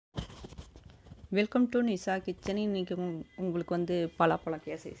Welcome to Nisha kitchen. இன்றைக்கி உங்களுக்கு வந்து பலாப்பழம்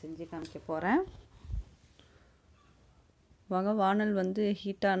கேசரி செஞ்சு காமிக்க போகிறேன். வாங்க, வானல் வந்து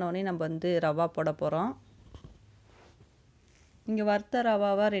ஹீட் ஆனோடனே நம்ம வந்து ரவா போட போகிறோம். நீங்கள் வறுத்த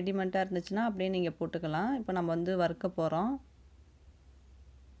ரவாவாக ரெடிமெண்ட்டாக இருந்துச்சுன்னா அப்படியே நீங்கள் போட்டுக்கலாம். இப்போ நம்ம வந்து வறுக்க போகிறோம்.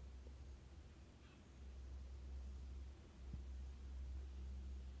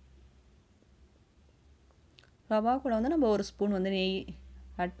 ரவா கூட வந்து நம்ம ஒரு ஸ்பூன் வந்து நெய்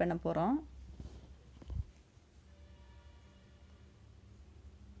ஆட் பண்ண போகிறோம்.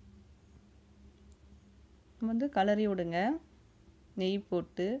 வந்து கலரி விடுங்க நெய்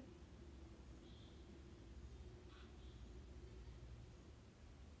போட்டு.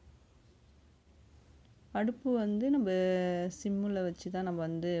 அடுப்பு வந்து நம்ம சிம்மில் வச்சு தான் நம்ம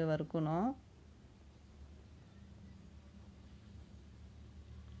வந்து வறுக்கணும்.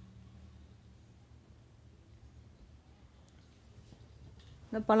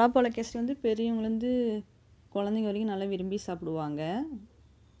 இந்த பலாப்பழ கேசரி வந்து பெரியவங்கலேருந்து குழந்தைங்க வரைக்கும் நல்லா விரும்பி சாப்பிடுவாங்க.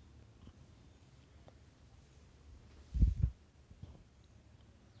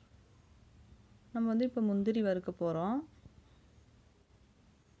 நம்ம வந்து இப்போ முந்திரி வறுக்க போகிறோம்.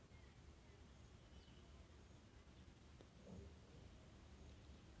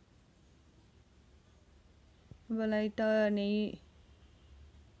 இப்போ லைட்டாக நெய்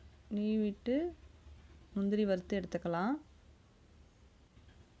விட்டு முந்திரி வறுத்து எடுத்துக்கலாம்.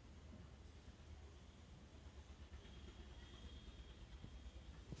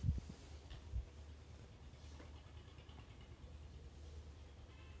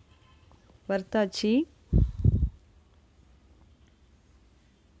 வறுத்தாச்சு.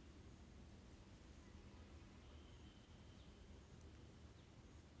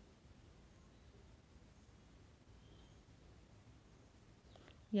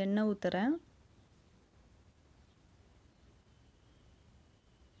 எண்ணெய் ஊற்றுறேன்.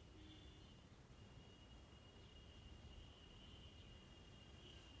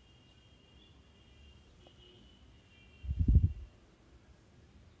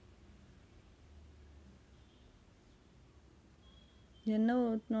 எண்ணெய்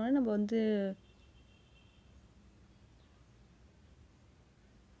ஊற்றினோடனே நம்ம வந்து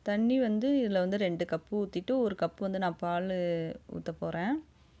தண்ணி வந்து இதில் வந்து 2 கப்பு ஊற்றிட்டு 1 கப்பு வந்து நான் பால் ஊற்ற போகிறேன்.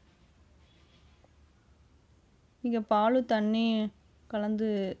 நீங்கள் பாலும் தண்ணி கலந்து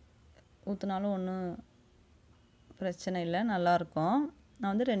ஊற்றினாலும் ஒன்றும் பிரச்சனை இல்லை, நல்லாயிருக்கும்.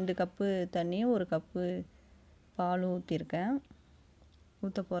 நான் வந்து 2 கப்பு தண்ணியும் 1 கப்பு பாலும்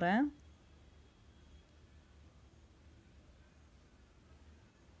ஊற்ற போகிறேன்.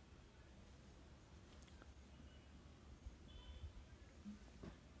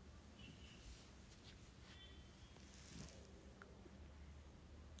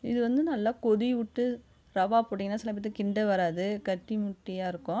 இது வந்து நல்லா கொதி விட்டு ரவா போட்டிங்கன்னா சில பேருக்கு கிண்ட வராது, கட்டி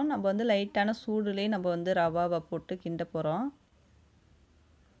முட்டியாக இருக்கும். நம்ம வந்து லைட்டான சூடுலேயே நம்ம வந்து ரவாவை போட்டு கிண்ட போகிறோம்.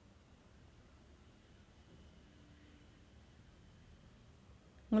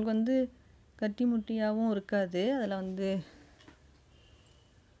 உங்களுக்கு வந்து கட்டி முட்டியாகவும் இருக்காது. அதில் வந்து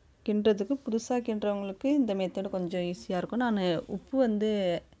கிண்டுறதுக்கு புதுசாக கிண்டுறவங்களுக்கு இந்த மெத்தடு கொஞ்சம் ஈஸியாக இருக்கும். நான் உப்பு வந்து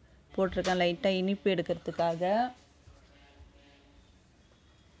போட்டிருக்கேன் லைட்டாக இனிப்பு எடுக்கிறதுக்காக.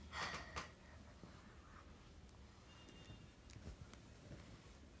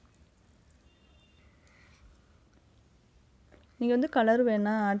 நீங்கள் வந்து கலர்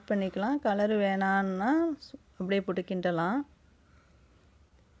வேணால் ஆட் பண்ணிக்கலாம், கலர் வேணான்னா அப்படியே போட்டு கிண்டலாம்.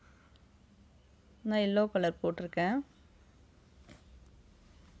 நான் எல்லோ கலர் போட்டிருக்கேன்.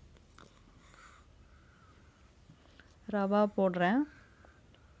 ரவா போடுறேன்.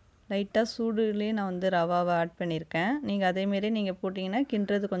 லைட்டாக சூடுலேயே நான் வந்து ரவாவை ஆட் பண்ணியிருக்கேன். நீங்கள் அதேமாரி நீங்கள் போட்டிங்கன்னா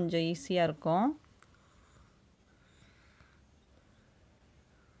கிண்டுறது கொஞ்சம் ஈஸியாக இருக்கும்.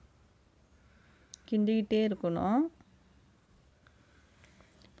 கிண்டிக்கிட்டே இருக்கணும்.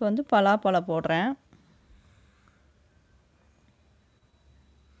 இப்போ வந்து பலாப்பழம் போடுறேன்.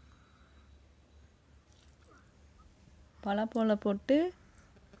 பலாப்பழம் போட்டு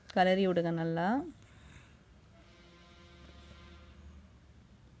கலரி விடுங்க நல்லா.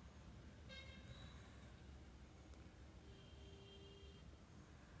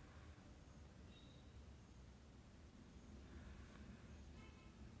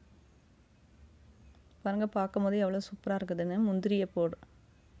 பாருங்கள், பார்க்கும் போதே எவ்வளோ சூப்பராக இருக்குதுன்னு. முந்திரியை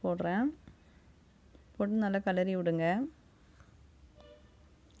போடுறேன். போட்டு நல்லா கலரி விடுங்க.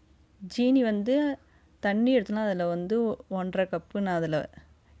 ஜீனி வந்து தண்ணி எடுத்தோன்னா அதில் வந்து 1.5 கப்பு நான் அதில்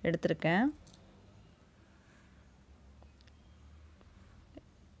எடுத்திருக்கேன்.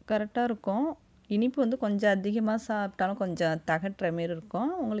 கரெக்டாக இருக்கும். இனிப்பு வந்து கொஞ்சம் அதிகமாக சாப்பிட்டாலும் கொஞ்சம் தகட்டுற மாரி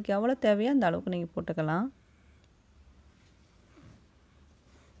இருக்கும். உங்களுக்கு எவ்வளோ தேவையோ அந்த அளவுக்கு நீங்கள் போட்டுக்கலாம்.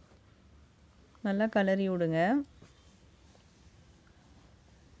 நல்லா கலரி விடுங்க.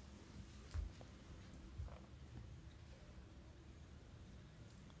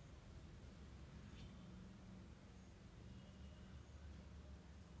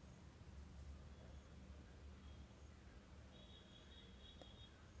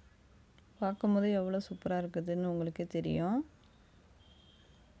 பார்க்கும்போது எவ்வளோ சூப்பராக இருக்குதுன்னு உங்களுக்கே தெரியும்.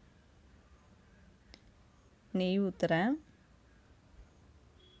 நெய் ஊற்றுறேன்.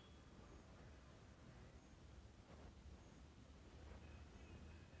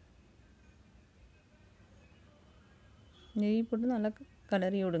 நெய் போட்டு நல்லா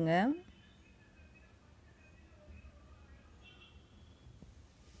கலரி விடுங்க.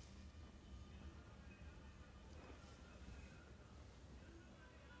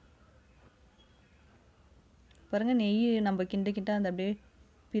 பாருங்கள், நெய் நம்ம கிண்ட அந்த அப்படியே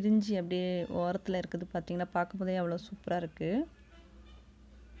பிரிஞ்சு அப்படியே ஓரத்தில் இருக்குது. பார்த்தீங்களா, பார்க்கும்போதே அவ்வளோ சூப்பராக இருக்குது.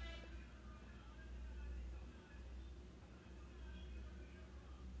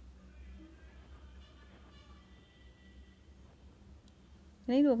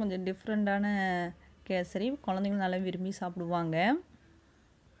 இது கொஞ்சம் டிஃப்ரெண்ட்டான கேசரி, குழந்தைங்களும் நல்லா விரும்பி சாப்பிடுவாங்க.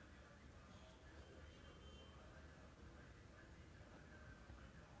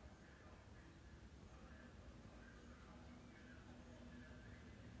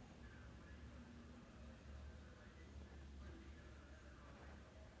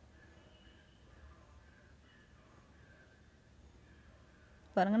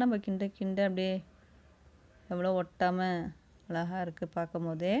 பாருங்கள், நம்ம கிண்ட அப்படியே எவ்வளோ ஒட்டாமல் அழகாக இருக்குது பார்க்கும்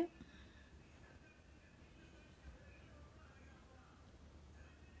போதே.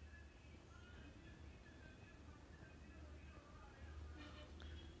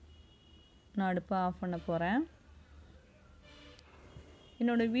 நான் அடுப்பை ஆஃப் பண்ண போகிறேன்.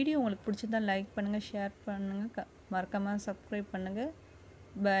 என்னோடய வீடியோ உங்களுக்கு பிடிச்சிருந்தா லைக் பண்ணுங்கள், ஷேர் பண்ணுங்கள், மறக்காமல் சப்ஸ்கிரைப் பண்ணுங்கள்.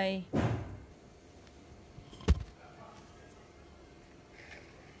 பை.